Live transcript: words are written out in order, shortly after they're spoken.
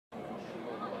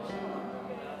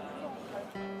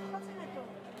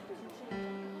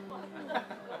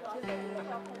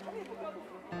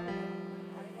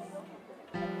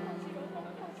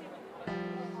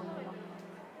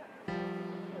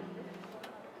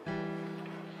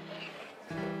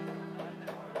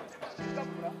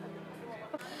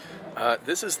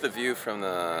This is the view from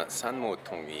the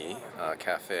Sanmotungi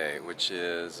Cafe, which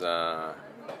is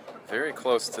very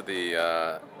close to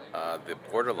the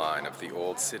borderline of the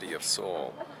old city of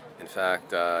Seoul. In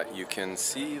fact, you can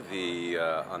see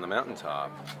on the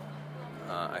mountaintop,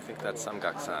 I think that's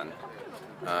Samgaksan,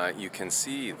 you can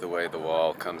see the way the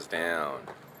wall comes down.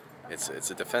 It's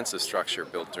a defensive structure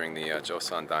built during the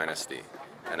Joseon dynasty,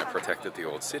 and it protected the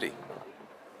old city.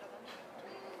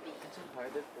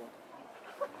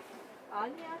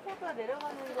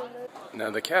 Now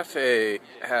the cafe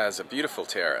has a beautiful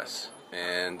terrace,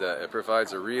 and it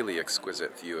provides a really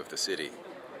exquisite view of the city.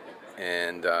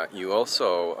 And you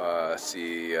also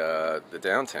see the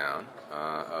downtown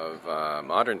of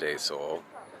modern-day Seoul.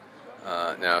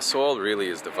 Now Seoul really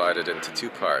is divided into two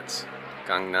parts,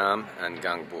 Gangnam and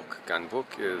Gangbuk.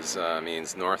 Gangbuk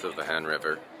means north of the Han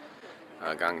River.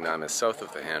 Gangnam is south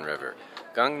of the Han River.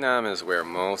 Gangnam is where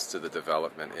most of the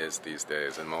development is these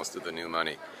days and most of the new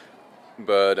money.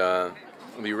 But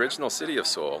the original city of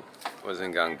Seoul was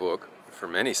in Gangbuk for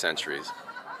many centuries.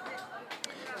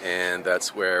 And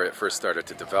that's where it first started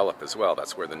to develop as well.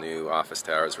 That's where the new office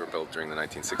towers were built during the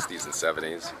 1960s and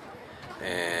 70s,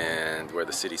 and where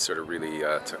the city sort of really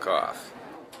took off.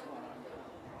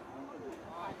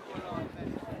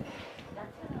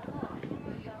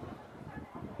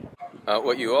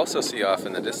 What you also see off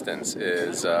in the distance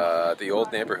is the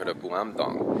old neighborhood of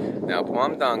Buamdong. Now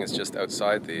Buamdong is just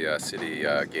outside the city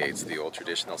gates, the old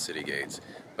traditional city gates,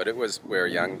 but it was where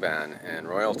Yangban and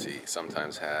royalty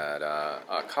sometimes had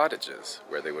cottages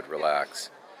where they would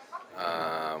relax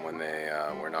when they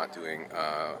were not doing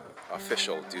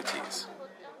official duties.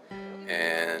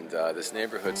 And this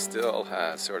neighborhood still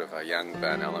has sort of a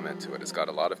Yangban element to it. It's got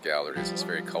a lot of galleries, it's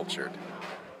very cultured.